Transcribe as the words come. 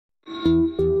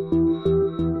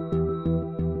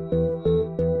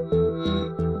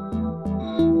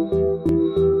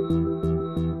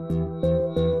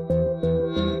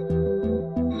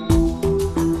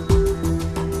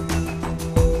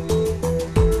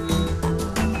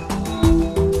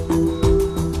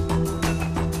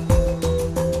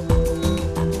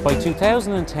By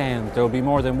 2010, there will be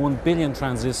more than 1 billion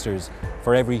transistors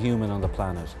for every human on the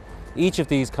planet, each of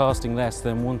these costing less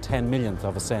than 1/10,000,000th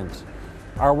of a cent.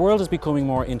 Our world is becoming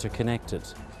more interconnected.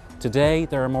 Today,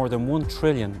 there are more than 1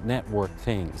 trillion networked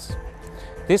things.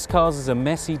 This causes a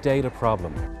messy data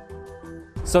problem.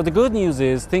 So the good news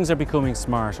is things are becoming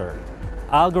smarter.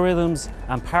 Algorithms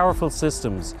and powerful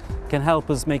systems can help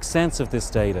us make sense of this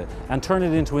data and turn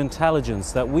it into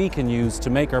intelligence that we can use to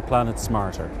make our planet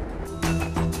smarter.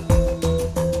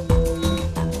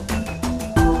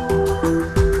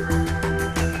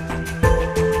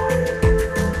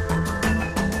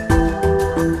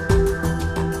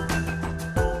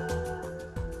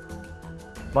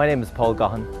 My name is Paul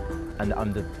Gahan and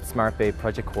I'm the SmartBay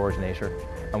project coordinator,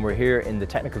 and we're here in the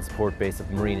technical support base of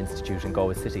the Marine Institute in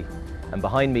Galway City. And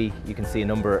behind me you can see a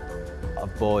number of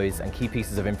buoys and key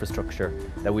pieces of infrastructure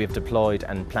that we have deployed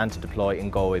and plan to deploy in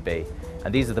Galway Bay.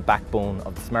 And these are the backbone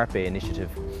of the SmartBay initiative,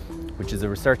 which is a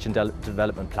research and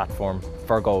development platform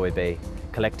for Galway Bay,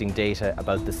 collecting data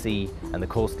about the sea and the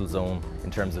coastal zone in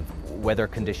terms of weather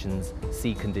conditions,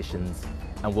 sea conditions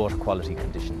and water quality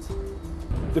conditions.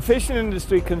 The fishing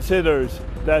industry considers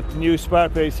that the new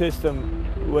SmartBay system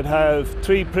would have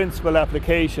 3 principal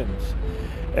applications.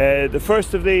 The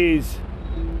first of these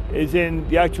is in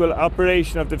the actual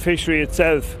operation of the fishery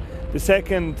itself. The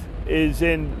second is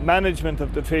in management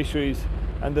of the fisheries,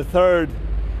 and the third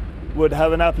would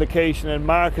have an application in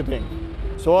marketing.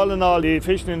 So all in all, the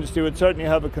fishing industry would certainly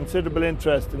have a considerable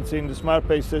interest in seeing the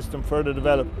SmartBay system further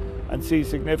develop and see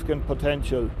significant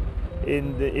potential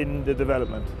in the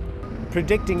development.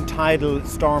 Predicting tidal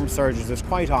storm surges is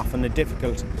quite often a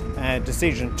difficult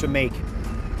decision to make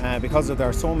because there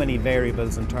are so many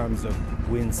variables in terms of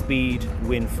wind speed,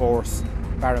 wind force,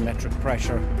 barometric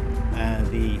pressure,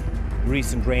 the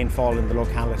recent rainfall in the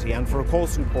locality. And for a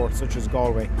coastal port such as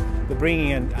Galway, the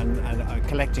bringing and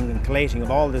collecting and collating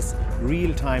of all this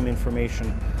real-time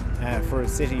information for a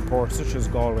city port such as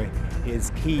Galway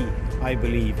is key, I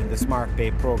believe, in the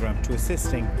SmartBay programme to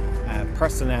assisting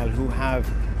personnel who have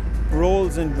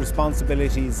roles and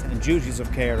responsibilities and duties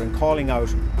of care and calling out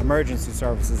emergency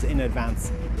services in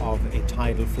advance of a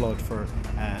tidal flood for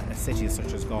a city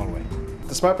such as Galway.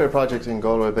 The SmartBay project in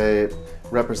Galway Bay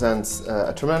represents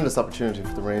a tremendous opportunity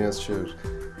for the Marine Institute.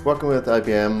 Working with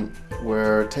IBM,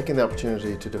 we're taking the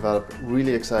opportunity to develop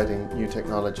really exciting new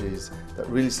technologies that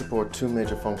really support 2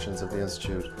 major functions of the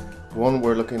Institute. One,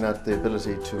 we're looking at the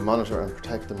ability to monitor and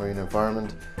protect the marine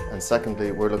environment, and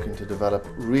secondly, we're looking to develop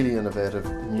really innovative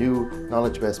new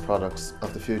knowledge-based products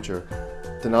of the future,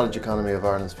 the knowledge economy of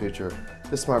Ireland's future.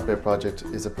 This SmartBay project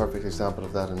is a perfect example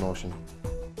of that in motion.